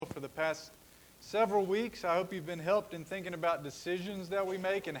for the past several weeks. I hope you've been helped in thinking about decisions that we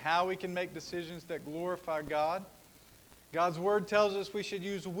make and how we can make decisions that glorify God. God's Word tells us we should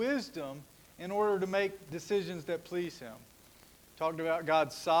use wisdom in order to make decisions that please Him. Talked about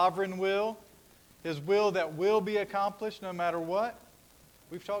God's sovereign will, His will that will be accomplished no matter what.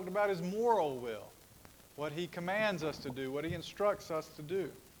 We've talked about His moral will, what He commands us to do, what He instructs us to do.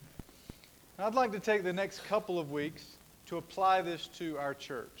 And I'd like to take the next couple of weeks to apply this to our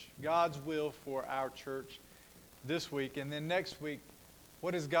church, God's will for our church this week, and then next week,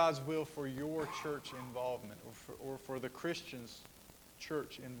 what is God's will for your church involvement or for the Christian's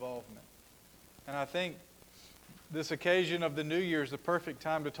church involvement? And I think this occasion of the New Year is the perfect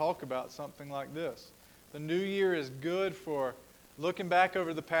time to talk about something like this. The New Year is good for looking back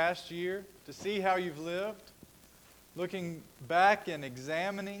over the past year to see how you've lived, looking back and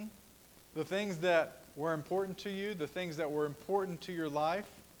examining the things that were important to you, the things that were important to your life.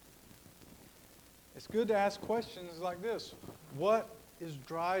 It's good to ask questions like this. What is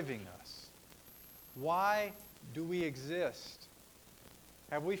driving us? Why do we exist?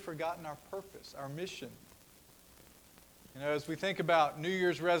 Have we forgotten our purpose, our mission? You know, as we think about New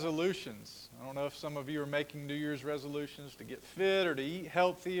Year's resolutions, I don't know if some of you are making New Year's resolutions to get fit or to eat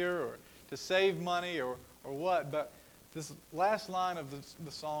healthier or to save money or what, but this last line of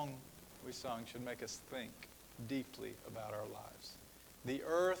the song we sung should make us think deeply about our lives. The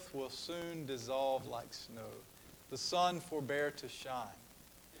earth will soon dissolve like snow. The sun forbear to shine.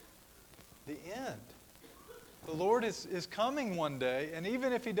 The end. The Lord is coming one day, and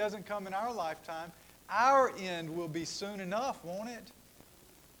even if He doesn't come in our lifetime, our end will be soon enough, won't it?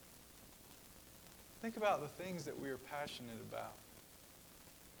 Think about the things that we are passionate about.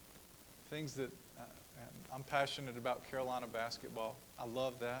 Things that I'm passionate about Carolina basketball. I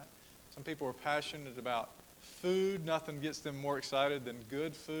love that. Some people are passionate about food. Nothing gets them more excited than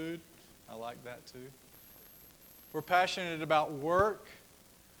good food. I like that too. We're passionate about work.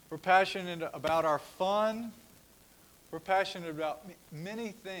 We're passionate about our fun. We're passionate about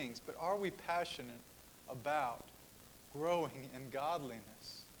many things, but are we passionate about growing in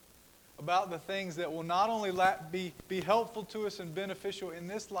godliness? About the things that will not only be helpful to us and beneficial in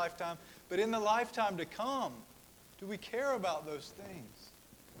this lifetime, but in the lifetime to come? Do we care about those things?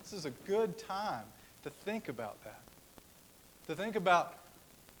 This is a good time to think about that. To think about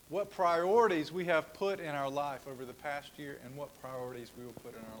what priorities we have put in our life over the past year and what priorities we will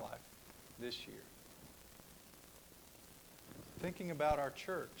put in our life this year. Thinking about our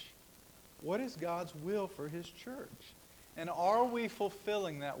church. What is God's will for His church? And are we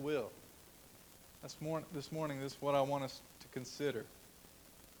fulfilling that will? This morning, this is what I want us to consider.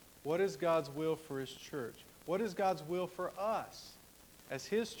 What is God's will for His church? What is God's will for us as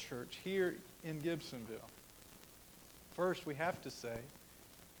His church here in Gibsonville? First, we have to say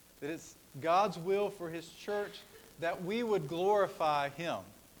that it's God's will for His church that we would glorify Him,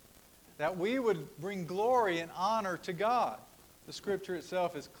 that we would bring glory and honor to God. The Scripture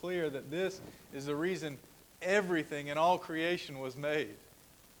itself is clear that this is the reason everything in all creation was made,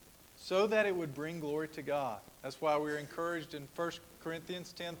 so that it would bring glory to God. That's why we're encouraged in 1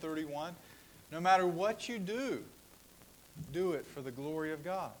 Corinthians 10:31, no matter what you do it for the glory of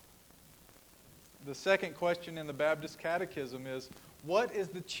God. The second question in the Baptist Catechism is, what is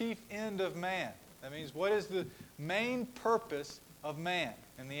the chief end of man? That means, what is the main purpose of man?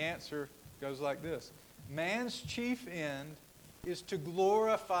 And the answer goes like this. Man's chief end is to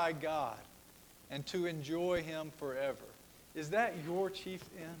glorify God and to enjoy Him forever. Is that your chief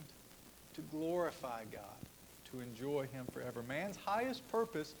end? To glorify God, to enjoy Him forever. Man's highest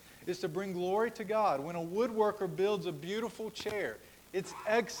purpose is to bring glory to God. When a woodworker builds a beautiful chair, its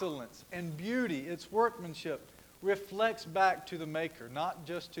excellence and beauty, its workmanship, reflects back to the maker, not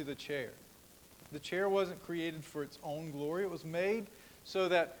just to the chair. The chair wasn't created for its own glory. It was made so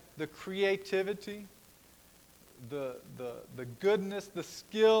that the creativity, the goodness, the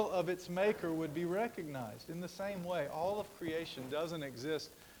skill of its maker would be recognized. In the same way, all of creation doesn't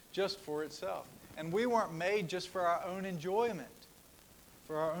exist just for itself. And we weren't made just for our own enjoyment,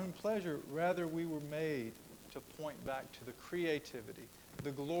 for our own pleasure. Rather, we were made to point back to the creativity,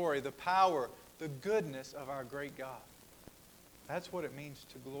 the glory, the power, the goodness of our great God. That's what it means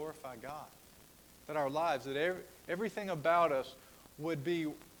to glorify God. That our lives, that everything about us would be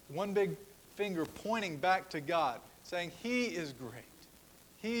one big finger pointing back to God, saying He is great.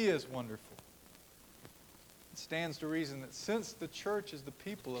 He is wonderful. It stands to reason that since the church is the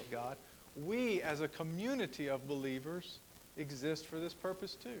people of God, we as a community of believers exist for this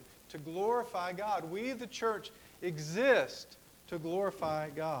purpose too, to glorify God. We, the church, exist to glorify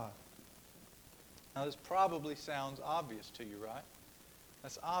God. Now, this probably sounds obvious to you, right?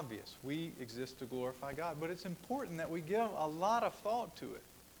 That's obvious. We exist to glorify God. But it's important that we give a lot of thought to it.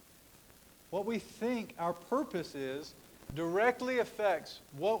 What we think our purpose is directly affects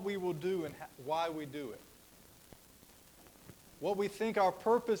what we will do and why we do it. What we think our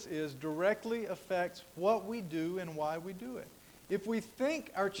purpose is directly affects what we do and why we do it. If we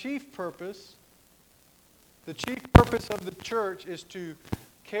think our chief purpose, the chief purpose of the church is to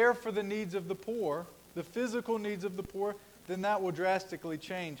care for the needs of the poor, the physical needs of the poor, then that will drastically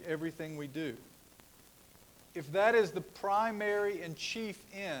change everything we do. If that is the primary and chief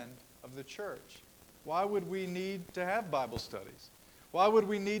end of the church, why would we need to have Bible studies? Why would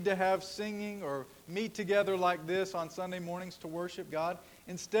we need to have singing or meet together like this on Sunday mornings to worship God?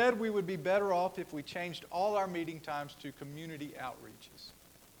 Instead, we would be better off if we changed all our meeting times to community outreaches.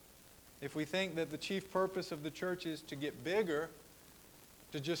 If we think that the chief purpose of the church is to get bigger,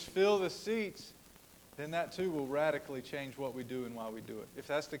 to just fill the seats, then that too will radically change what we do and why we do it. If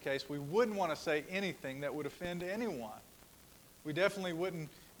that's the case, we wouldn't want to say anything that would offend anyone. We definitely wouldn't,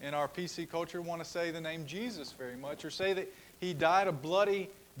 in our PC culture, want to say the name Jesus very much, or say that He died a bloody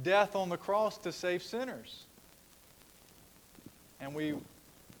death on the cross to save sinners. And we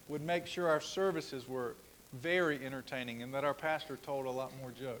would make sure our services were very entertaining and that our pastor told a lot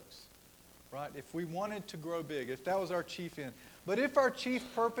more jokes. Right? If we wanted to grow big, if that was our chief end. But if our chief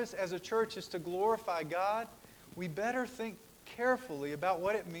purpose as a church is to glorify God, we better think carefully about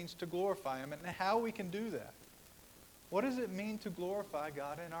what it means to glorify Him and how we can do that. What does it mean to glorify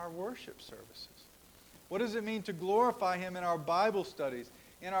God in our worship services? What does it mean to glorify Him in our Bible studies,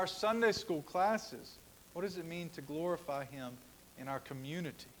 in our Sunday school classes? What does it mean to glorify Him in our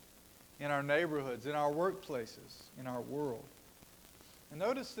community, in our neighborhoods, in our workplaces, in our world? And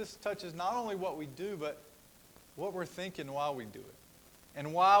notice this touches not only what we do, but what we're thinking while we do it,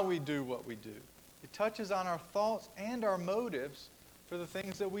 and why we do what we do. It touches on our thoughts and our motives for the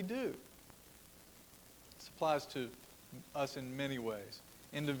things that we do. This applies to us in many ways.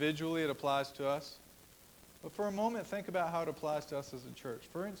 Individually, it applies to us. But for a moment, think about how it applies to us as a church.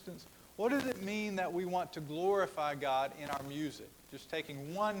 For instance, what does it mean that we want to glorify God in our music? Just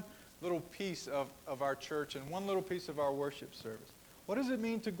taking one little piece of our church and one little piece of our worship service. What does it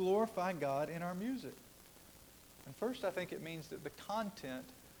mean to glorify God in our music? And first, I think it means that the content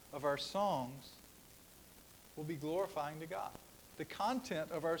of our songs will be glorifying to God. The content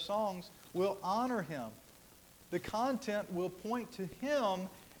of our songs will honor Him. The content will point to Him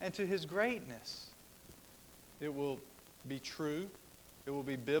and to His greatness. It will be true. It will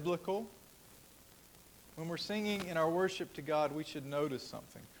be biblical. When we're singing in our worship to God, we should notice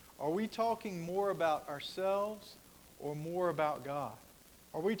something. Are we talking more about ourselves or more about God?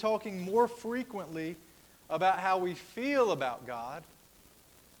 Are we talking more frequently about how we feel about God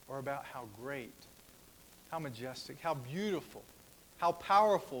or about how great, how majestic, how beautiful, how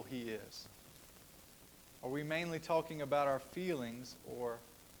powerful He is? Are we mainly talking about our feelings or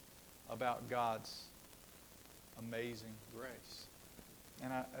about God's amazing grace?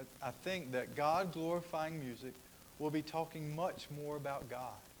 And I think that God-glorifying music will be talking much more about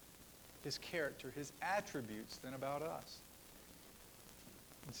God, His character, His attributes than about us.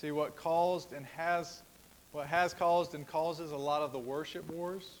 And see, what has caused and causes a lot of the worship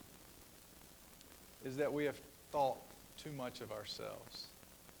wars is that we have thought too much of ourselves.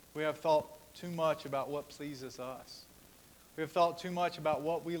 We have thought too much about what pleases us. We have thought too much about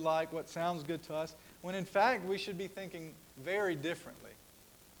what we like, what sounds good to us, when in fact we should be thinking very differently.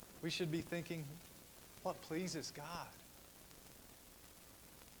 We should be thinking, what pleases God?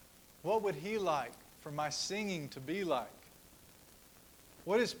 What would He like for my singing to be like?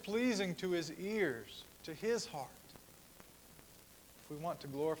 What is pleasing to His ears, to His heart? If we want to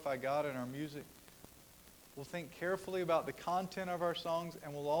glorify God in our music, we'll think carefully about the content of our songs,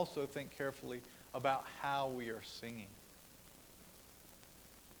 and we'll also think carefully about how we are singing.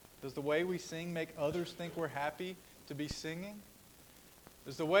 Does the way we sing make others think we're happy to be singing?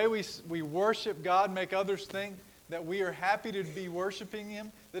 Does the way we worship God make others think that we are happy to be worshiping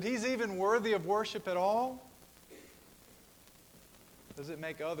Him? That He's even worthy of worship at all? Does it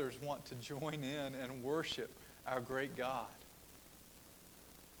make others want to join in and worship our great God?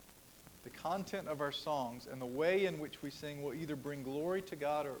 The content of our songs and the way in which we sing will either bring glory to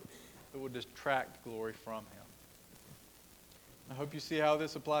God or it will detract glory from Him. I hope you see how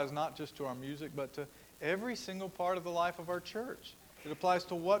this applies not just to our music, but to every single part of the life of our church. It applies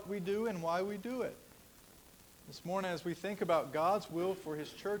to what we do and why we do it. This morning, as we think about God's will for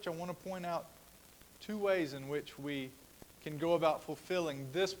His church, I want to point out two ways in which we can go about fulfilling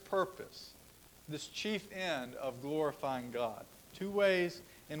this purpose, this chief end of glorifying God. Two ways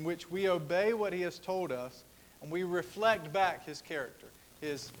in which we obey what He has told us and we reflect back His character.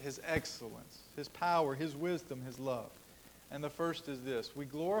 His excellence, His power, His wisdom, His love. And the first is this: we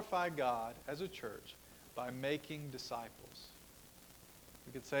glorify God as a church by making disciples.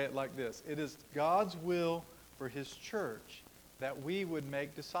 We could say it like this: it is God's will for His church that we would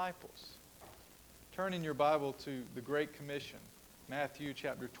make disciples. Turn in your Bible to the Great Commission, Matthew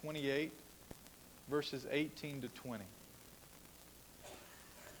chapter 28, verses 18 to 20.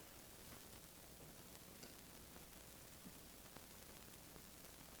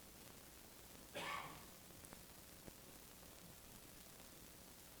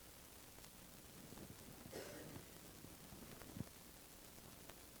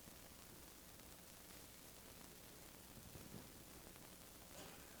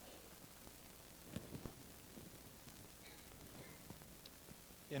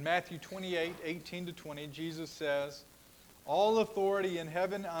 In Matthew 28, 18 to 20, Jesus says, "All authority in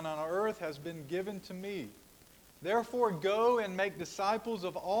heaven and on earth has been given to me. Therefore go and make disciples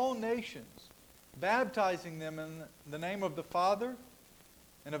of all nations, baptizing them in the name of the Father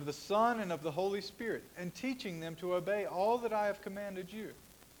and of the Son and of the Holy Spirit, and teaching them to obey all that I have commanded you.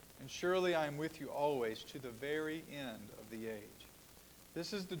 And surely I am with you always to the very end of the age."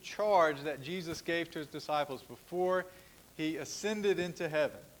 This is the charge that Jesus gave to His disciples before He ascended into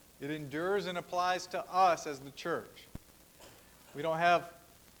heaven. It endures and applies to us as the church. We don't have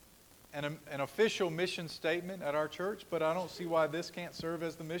an official mission statement at our church, but I don't see why this can't serve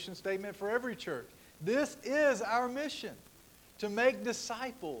as the mission statement for every church. This is our mission, to make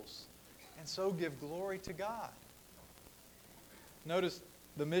disciples and so give glory to God. Notice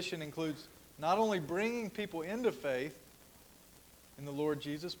the mission includes not only bringing people into faith in the Lord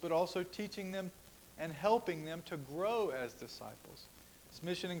Jesus, but also teaching them and helping them to grow as disciples. This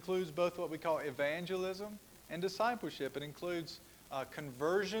mission includes both what we call evangelism and discipleship. It includes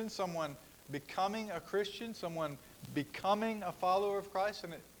conversion, someone becoming a Christian, someone becoming a follower of Christ,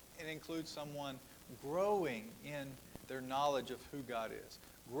 and it includes someone growing in their knowledge of who God is,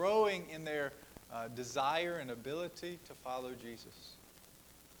 growing in their desire and ability to follow Jesus.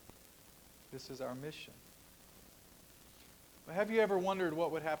 This is our mission. But have you ever wondered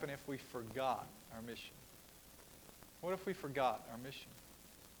what would happen if we forgot our mission? What if we forgot our mission?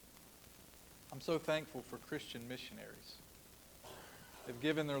 I'm so thankful for Christian missionaries. They've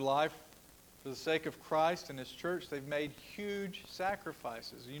given their life for the sake of Christ and His church. They've made huge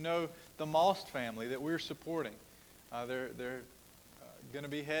sacrifices. You know the Most family that we're supporting. They're going to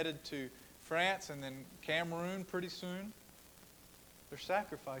be headed to France and then Cameroon pretty soon. They're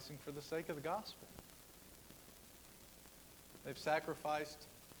sacrificing for the sake of the gospel. They've sacrificed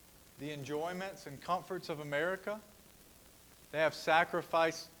the enjoyments and comforts of America. They have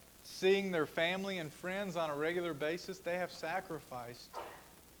sacrificed seeing their family and friends on a regular basis. They have sacrificed,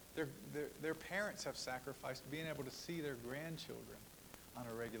 their parents have sacrificed being able to see their grandchildren on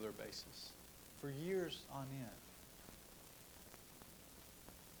a regular basis for years on end.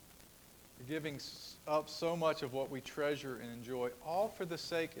 They're giving up so much of what we treasure and enjoy, all for the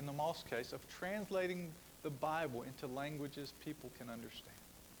sake, in the Moss case, of translating the Bible into languages people can understand.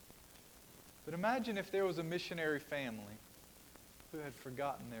 But imagine if there was a missionary family who had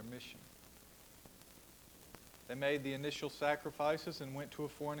forgotten their mission. They made the initial sacrifices and went to a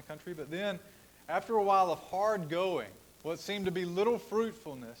foreign country, but then, after a while of hard going, what seemed to be little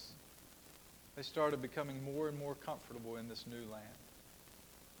fruitfulness, they started becoming more and more comfortable in this new land.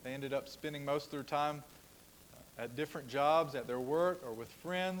 They ended up spending most of their time at different jobs, at their work, or with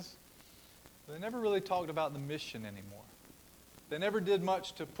friends. They never really talked about the mission anymore. They never did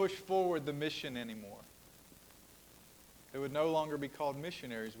much to push forward the mission anymore. They would no longer be called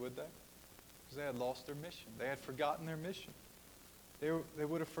missionaries, would they? Because they had lost their mission. They had forgotten their mission. They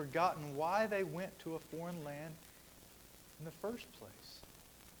would have forgotten why they went to a foreign land in the first place.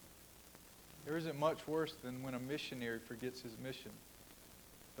 There isn't much worse than when a missionary forgets his mission.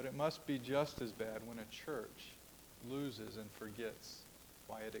 But it must be just as bad when a church loses and forgets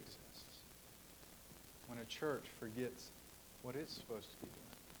why it exists. When a church forgets what it's supposed to be doing.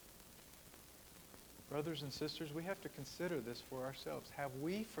 Brothers and sisters, we have to consider this for ourselves. Have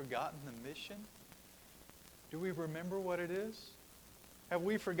we forgotten the mission? Do we remember what it is? Have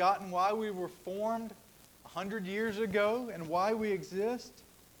we forgotten why we were formed 100 years ago and why we exist?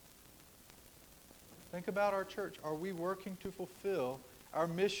 Think about our church. Are we working to fulfill our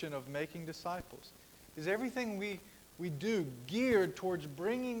mission of making disciples? Is everything we do geared towards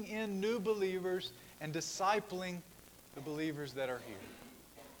bringing in new believers and discipling the believers that are here?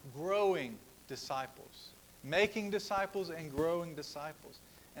 Growing disciples. Making disciples and growing disciples.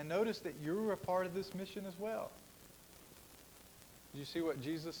 And notice that you're a part of this mission as well. Did you see what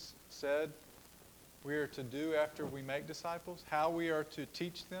Jesus said we are to do after we make disciples, how we are to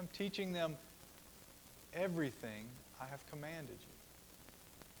teach them, teaching them everything I have commanded you.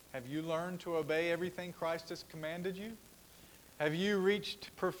 Have you learned to obey everything Christ has commanded you? Have you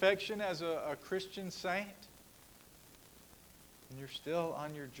reached perfection as a Christian saint? And you're still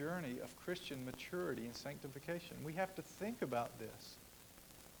on your journey of Christian maturity and sanctification. We have to think about this.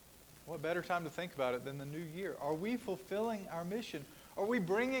 What better time to think about it than the new year? Are we fulfilling our mission? Are we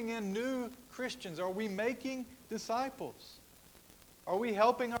bringing in new Christians? Are we making disciples? Are we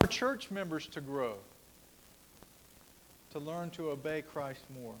helping our church members to grow? To learn to obey Christ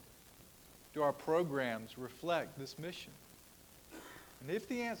more? Do our programs reflect this mission? And if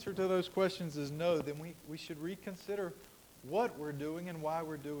the answer to those questions is no, then we should reconsider what we're doing and why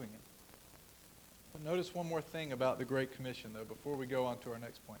we're doing it. But notice one more thing about the Great Commission, though, before we go on to our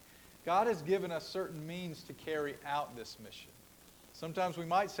next point. God has given us certain means to carry out this mission. Sometimes we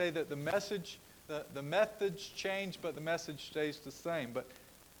might say that the methods change, but the message stays the same. But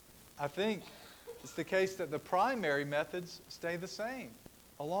I think it's the case that the primary methods stay the same,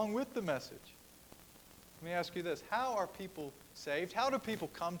 along with the message. Let me ask you this. How are people saved? How do people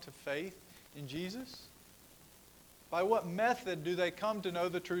come to faith in Jesus? By what method do they come to know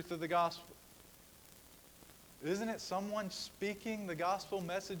the truth of the gospel? Isn't it someone speaking the gospel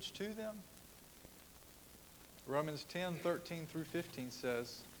message to them? Romans 10:13 through 15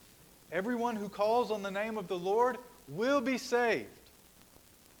 says, "Everyone who calls on the name of the Lord will be saved.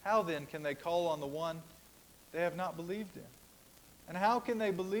 How then can they call on the one they have not believed in? And how can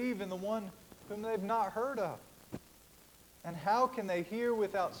they believe in the one whom they've not heard of? And how can they hear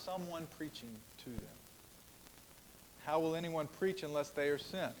without someone preaching to them? How will anyone preach unless they are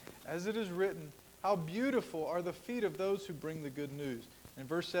sent? As it is written, how beautiful are the feet of those who bring the good news." And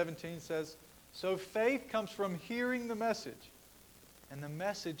verse 17 says, "So faith comes from hearing the message, and the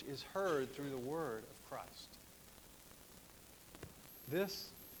message is heard through the word of Christ." This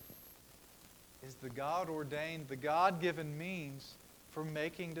is the God-ordained, the God-given means for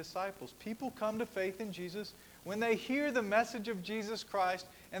making disciples. People come to faith in Jesus when they hear the message of Jesus Christ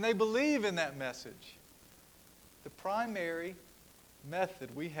and they believe in that message. The primary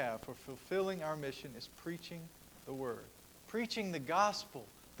method we have for fulfilling our mission is preaching the Word. Preaching the gospel,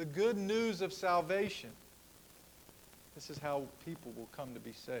 the good news of salvation. This is how people will come to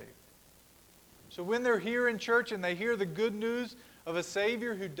be saved. So when they're here in church and they hear the good news of a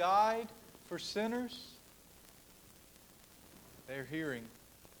Savior who died for sinners, they're hearing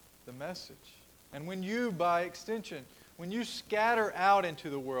the message. And when you, by extension, when you scatter out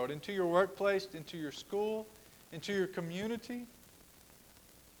into the world, into your workplace, into your school, into your community,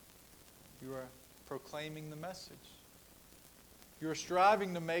 you are proclaiming the message. You are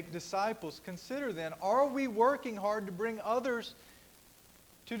striving to make disciples. Consider then, are we working hard to bring others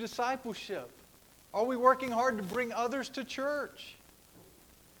to discipleship? Are we working hard to bring others to church?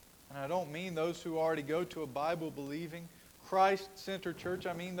 And I don't mean those who already go to a Bible-believing, Christ-centered church.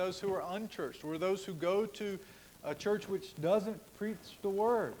 I mean those who are unchurched, or those who go to a church which doesn't preach the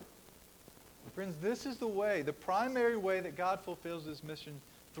Word. Friends, this is the way, the primary way that God fulfills His mission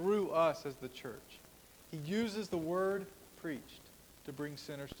through us as the church. He uses the Word preached to bring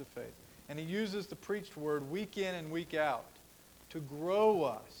sinners to faith. And He uses the preached Word week in and week out to grow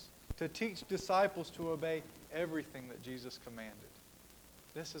us, to teach disciples to obey everything that Jesus commanded.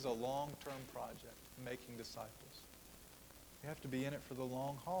 This is a long-term project, making disciples. We have to be in it for the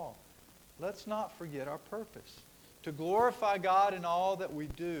long haul. Let's not forget our purpose, to glorify God in all that we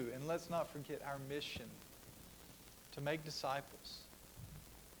do. And let's not forget our mission, to make disciples.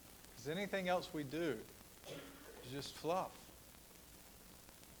 Because anything else we do is just fluff.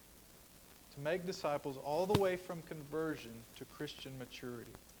 To make disciples all the way from conversion to Christian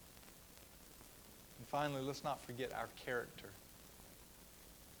maturity. And finally, let's not forget our character.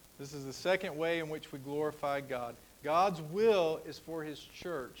 This is the second way in which we glorify God. God's will is for His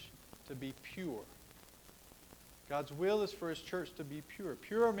church to be pure. God's will is for His church to be pure.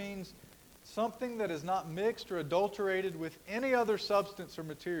 Pure means something that is not mixed or adulterated with any other substance or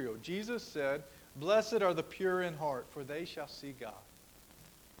material. Jesus said, "Blessed are the pure in heart, for they shall see God."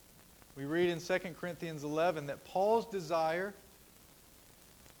 We read in 2 Corinthians 11 that Paul's desire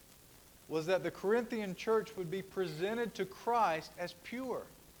was that the Corinthian church would be presented to Christ as pure.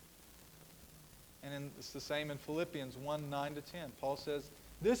 And it's the same in Philippians 1:9-10. Paul says,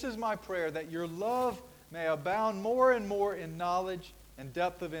 "This is my prayer, that your love may abound more and more in knowledge and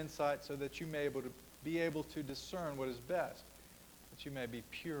depth of insight, so that you may be able to discern what is best, that you may be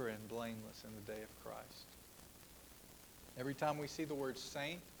pure and blameless in the day of Christ." Every time we see the word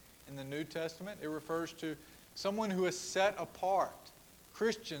saint in the New Testament, it refers to someone who is set apart.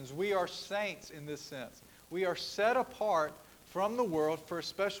 Christians, we are saints in this sense. We are set apart from the world for a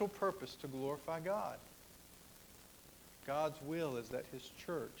special purpose to glorify God. God's will is that His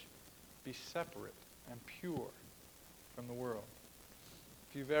church be separate and pure from the world.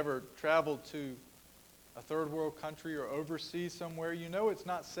 If you've ever traveled to a third world country or overseas somewhere, you know it's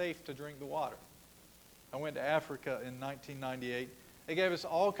not safe to drink the water. I went to Africa in 1998. They gave us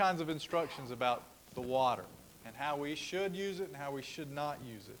all kinds of instructions about the water and how we should use it and how we should not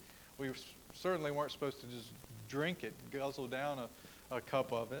use it. We certainly weren't supposed to just drink it, guzzle down a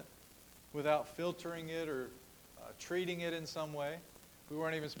cup of it without filtering it or treating it in some way. We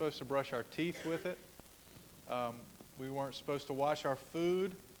weren't even supposed to brush our teeth with it. We weren't supposed to wash our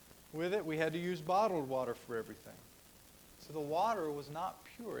food with it. We had to use bottled water for everything. So the water was not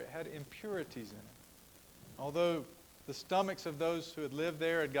pure. It had impurities in it. Although the stomachs of those who had lived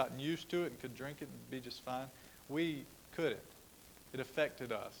there had gotten used to it and could drink it and be just fine, we couldn't. It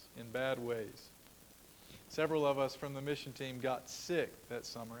affected us in bad ways. Several of us from the mission team got sick that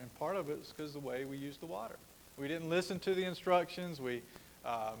summer, and part of it was because of the way we used the water. We didn't listen to the instructions. We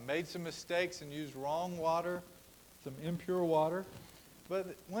made some mistakes and used wrong water, some impure water.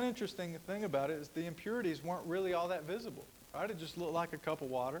 But one interesting thing about it is the impurities weren't really all that visible. Right? It just looked like a cup of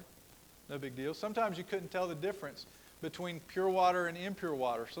water. No big deal. Sometimes you couldn't tell the difference between pure water and impure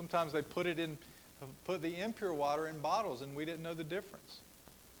water. Sometimes they put the impure water in bottles, and we didn't know the difference.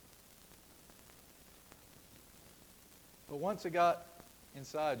 But once it got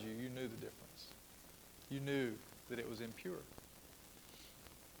inside you, you knew the difference. You knew that it was impure.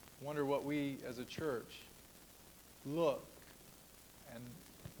 I wonder what we as a church look and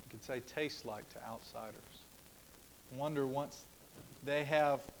you could say taste like to outsiders. I wonder once they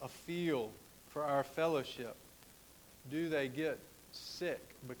have a feel for our fellowship, do they get sick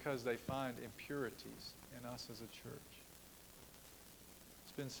because they find impurities in us as a church?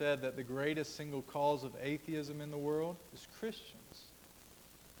 It's been said that the greatest single cause of atheism in the world is Christians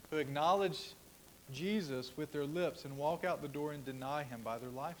who acknowledge Jesus with their lips and walk out the door and deny Him by their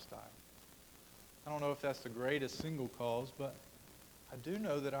lifestyle. I don't know if that's the greatest single cause, but I do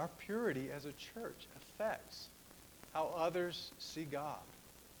know that our purity as a church affects how others see God.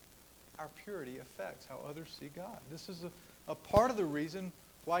 Our purity affects how others see God. This is a part of the reason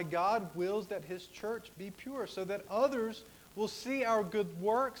why God wills that His church be pure, so that others will see our good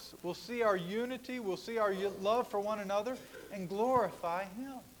works, will see our unity, will see our love for one another, and glorify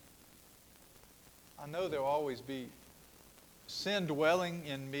Him. I know there will always be sin dwelling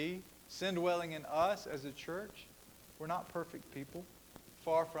in me, sin dwelling in us as a church. We're not perfect people.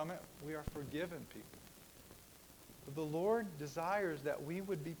 Far from it. We are forgiven people. But the Lord desires that we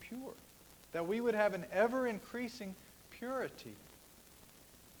would be pure, that we would have an ever-increasing purity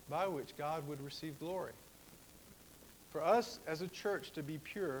by which God would receive glory. For us as a church to be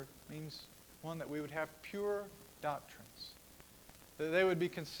pure means, one, that we would have pure doctrines, that they would be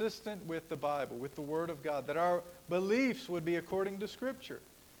consistent with the Bible, with the Word of God, that our beliefs would be according to Scripture.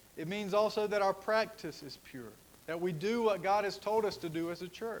 It means also that our practice is pure, that we do what God has told us to do as a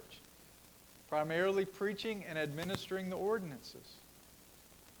church, primarily preaching and administering the ordinances.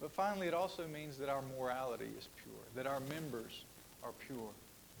 But finally, it also means that our morality is pure, that our members are pure.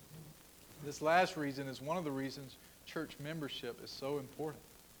 This last reason is one of the reasons church membership is so important.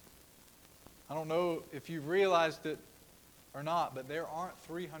 I don't know if you've realized it or not, but there aren't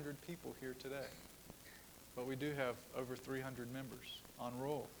 300 people here today. But we do have over 300 members on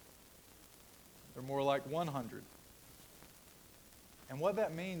roll. They're more like 100. And what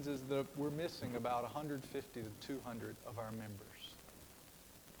that means is that we're missing about 150 to 200 of our members.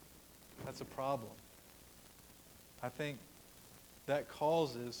 That's a problem. I think that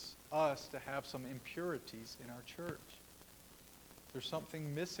causes us to have some impurities in our church. There's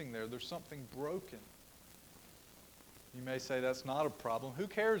something missing there. There's something broken. You may say that's not a problem. Who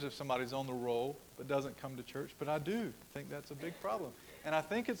cares if somebody's on the roll but doesn't come to church? But I do think that's a big problem. And I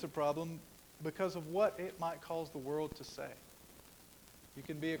think it's a problem because of what it might cause the world to say. You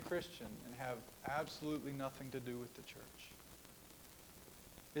can be a Christian and have absolutely nothing to do with the church.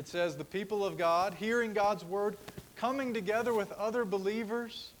 It says the people of God, hearing God's word, coming together with other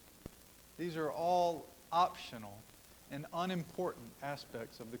believers, these are all optional and unimportant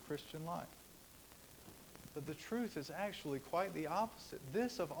aspects of the Christian life. But the truth is actually quite the opposite.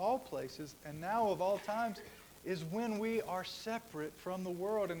 This, of all places, and now of all times, is when we are separate from the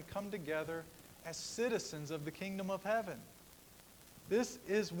world and come together as citizens of the kingdom of heaven. This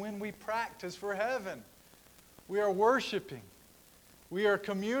is when we practice for heaven. We are worshiping. We are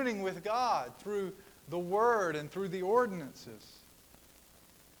communing with God through the Word and through the ordinances.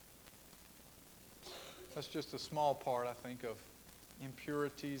 That's just a small part, I think, of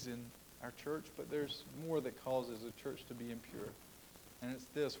impurities in our church, but there's more that causes a church to be impure. And it's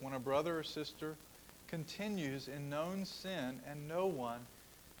this: when a brother or sister continues in known sin and no one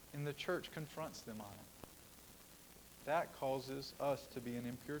in the church confronts them on it. That causes us to be an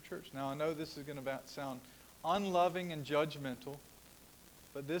impure church. Now, I know this is going to sound unloving and judgmental,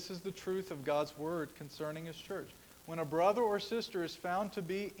 but this is the truth of God's Word concerning His church. When a brother or sister is found to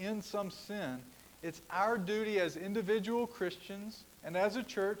be in some sin, it's our duty as individual Christians and as a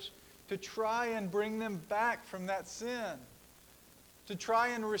church to try and bring them back from that sin, to try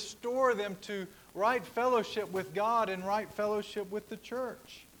and restore them to right fellowship with God and right fellowship with the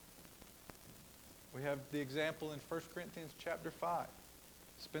church. We have the example in 1 Corinthians chapter 5.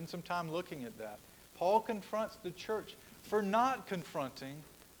 Spend some time looking at that. Paul confronts the church for not confronting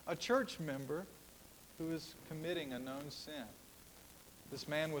a church member who is committing a known sin. This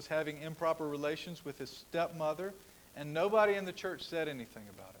man was having improper relations with his stepmother, and nobody in the church said anything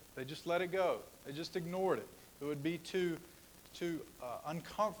about it. They just let it go. They just ignored it. It would be too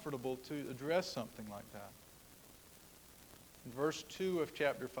uncomfortable to address something like that. In verse 2 of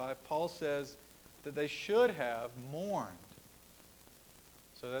chapter 5, Paul says that they should have mourned.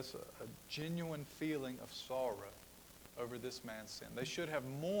 So that's a genuine feeling of sorrow over this man's sin. They should have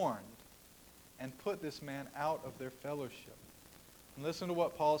mourned and put this man out of their fellowship. And listen to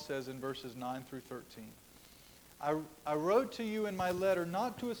what Paul says in verses 9 through 13. I wrote to you in my letter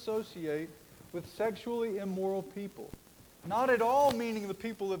not to associate with sexually immoral people. Not at all meaning the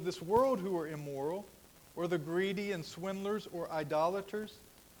people of this world who are immoral, or the greedy and swindlers or idolaters.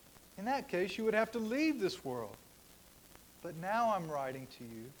 In that case, you would have to leave this world. But now I'm writing to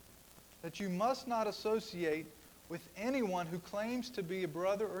you that you must not associate with anyone who claims to be a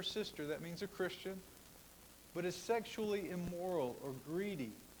brother or sister, that means a Christian, but is sexually immoral or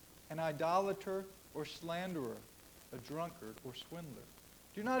greedy, an idolater or slanderer, a drunkard or swindler.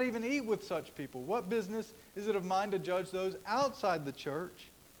 Do not even eat with such people. What business is it of mine to judge those outside the church?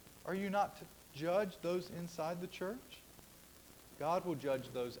 Are you not to judge those inside the church? God will judge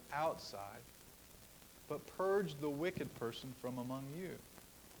those outside, but purge the wicked person from among you.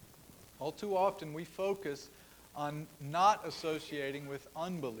 All too often we focus on not associating with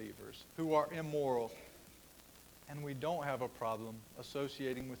unbelievers who are immoral, and we don't have a problem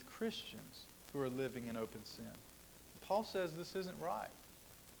associating with Christians who are living in open sin. Paul says this isn't right.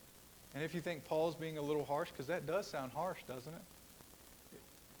 And if you think Paul's being a little harsh, because that does sound harsh, doesn't it?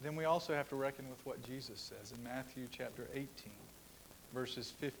 Then we also have to reckon with what Jesus says in Matthew chapter 18,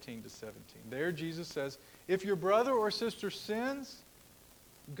 verses 15 to 17. There Jesus says, if your brother or sister sins,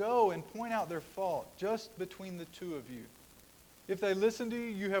 go and point out their fault just between the two of you. If they listen to you,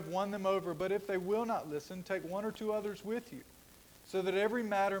 you have won them over. But if they will not listen, take one or two others with you, so that every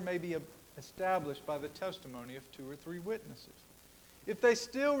matter may be established by the testimony of 2 or 3 witnesses. If they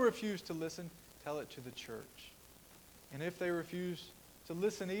still refuse to listen, tell it to the church. And if they refuse to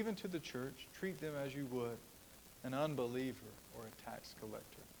listen even to the church, treat them as you would an unbeliever or a tax collector.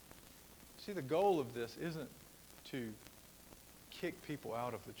 See, the goal of this isn't to kick people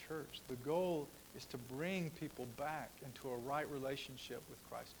out of the church. The goal is to bring people back into a right relationship with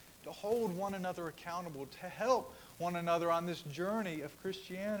Christ, to hold one another accountable, to help one another on this journey of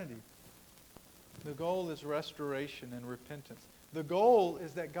Christianity. The goal is restoration and repentance. The goal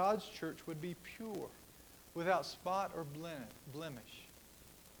is that God's church would be pure, without spot or blemish.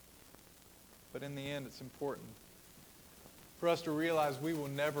 But in the end, it's important for us to realize we will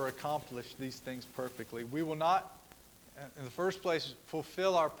never accomplish these things perfectly. We will not, in the first place,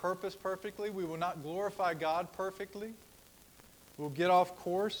 fulfill our purpose perfectly. We will not glorify God perfectly. We'll get off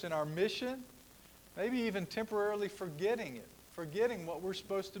course in our mission, maybe even temporarily forgetting what we're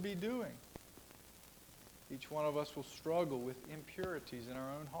supposed to be doing. Each one of us will struggle with impurities in our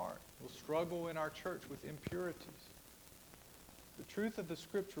own heart. We'll struggle in our church with impurities. The truth of the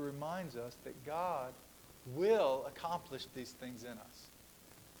Scripture reminds us that God will accomplish these things in us.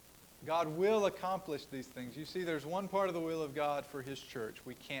 God will accomplish these things. You see, there's one part of the will of God for His church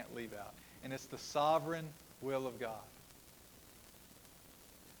we can't leave out, and it's the sovereign will of God.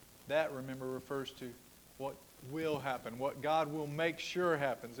 That, remember, refers to what will happen, what God will make sure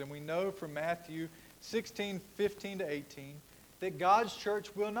happens. And we know from Matthew 16, 15 to 18, that God's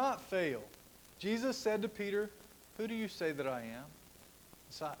church will not fail. Jesus said to Peter, who do you say that I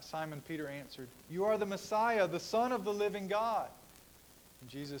am? Simon Peter answered, you are the Messiah, the Son of the living God. And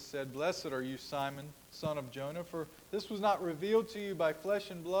Jesus said, blessed are you, Simon, son of Jonah, for this was not revealed to you by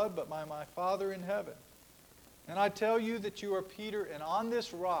flesh and blood, but by my Father in heaven. And I tell you that you are Peter, and on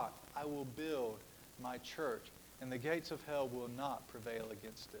this rock I will build my church, and the gates of hell will not prevail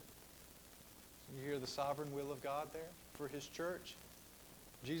against it. You hear the sovereign will of God there for His church?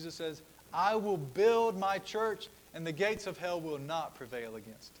 Jesus says, I will build my church, and the gates of hell will not prevail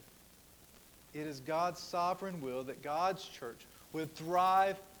against it. It is God's sovereign will that God's church would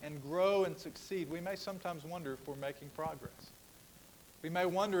thrive and grow and succeed. We may sometimes wonder if we're making progress. We may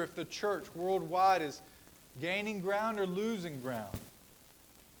wonder if the church worldwide is gaining ground or losing ground.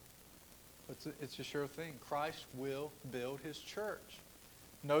 It's a sure thing. Christ will build His church.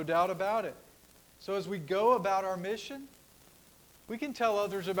 No doubt about it. So as we go about our mission, we can tell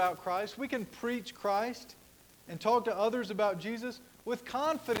others about Christ. We can preach Christ and talk to others about Jesus with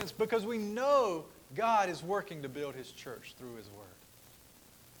confidence because we know God is working to build His church through His Word.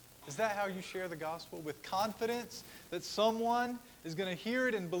 Is that how you share the gospel? With confidence that someone is going to hear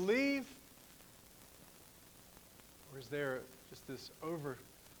it and believe? Or is there just this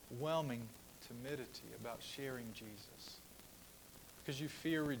overwhelming timidity about sharing Jesus? Because you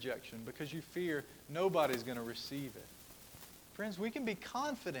fear rejection, because you fear nobody's going to receive it. Friends, we can be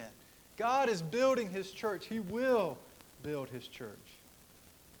confident. God is building His church. He will build His church.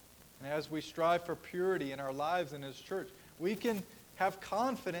 And as we strive for purity in our lives in His church, we can have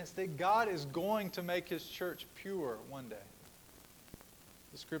confidence that God is going to make His church pure one day.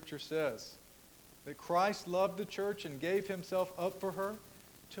 The Scripture says that Christ loved the church and gave Himself up for her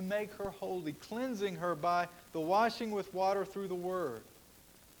to make her holy, cleansing her by the washing with water through the Word.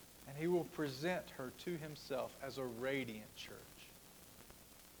 And He will present her to Himself as a radiant church,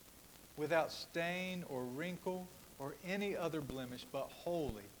 without stain or wrinkle or any other blemish, but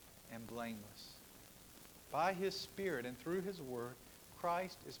holy and blameless. By His Spirit and through His Word,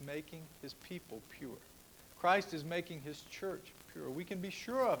 Christ is making His people pure. Christ is making His church pure. We can be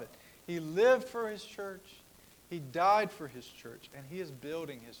sure of it. He lived for His church. He died for His church. And He is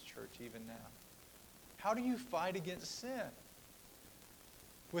building His church even now. How do you fight against sin?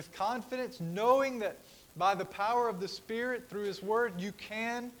 With confidence, knowing that by the power of the Spirit through His Word, you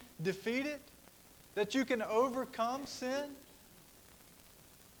can defeat it? That you can overcome sin?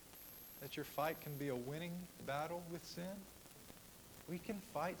 That your fight can be a winning battle with sin? We can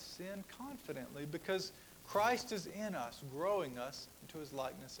fight sin confidently because Christ is in us, growing us into His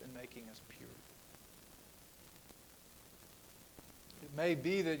likeness and making us pure. It may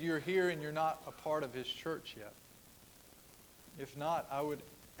be that you're here and you're not a part of His church yet. If not, I would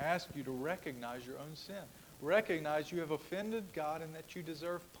ask you to recognize your own sin. Recognize you have offended God and that you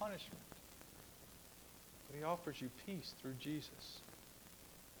deserve punishment. But He offers you peace through Jesus.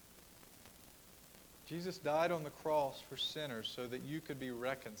 Jesus died on the cross for sinners so that you could be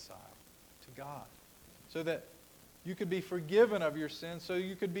reconciled to God. So that you could be forgiven of your sins, so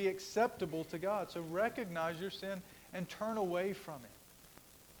you could be acceptable to God. So recognize your sin and turn away from it.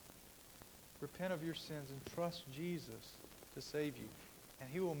 Repent of your sins and trust Jesus to save you. And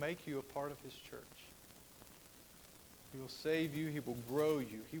He will make you a part of His church. He will save you. He will grow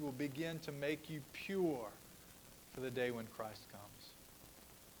you. He will begin to make you pure for the day when Christ comes.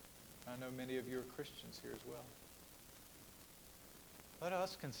 I know many of you are Christians here as well. Let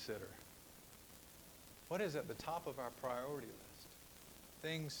us consider what is at the top of our priority list.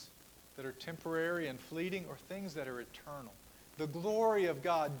 Things that are temporary and fleeting or things that are eternal. The glory of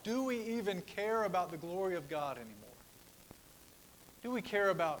God. Do we even care about the glory of God anymore? Do we care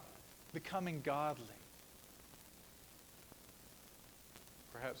about becoming godly?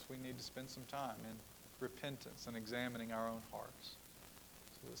 Perhaps we need to spend some time in repentance and examining our own hearts.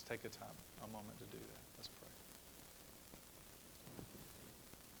 So let's take a moment to do that. Let's pray.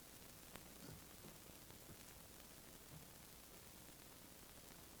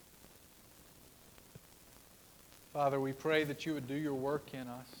 Father, we pray that you would do your work in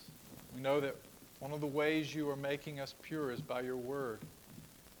us. We know that one of the ways you are making us pure is by your word.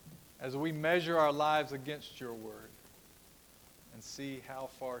 As we measure our lives against your word and see how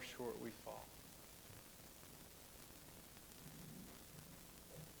far short we fall.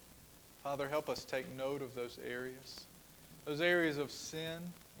 Father, help us take note of those areas of sin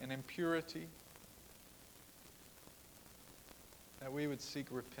and impurity, that we would seek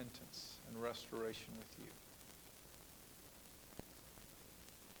repentance and restoration with you.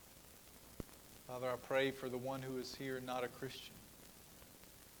 Father, I pray for the one who is here not a Christian.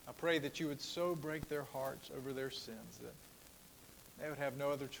 I pray that you would so break their hearts over their sins that they would have no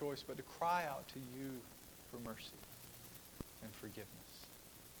other choice but to cry out to you for mercy and forgiveness.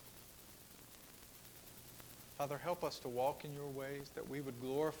 Father, help us to walk in your ways, that we would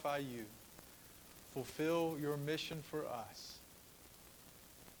glorify you, fulfill your mission for us,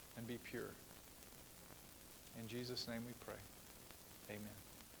 and be pure. In Jesus' name we pray. Amen.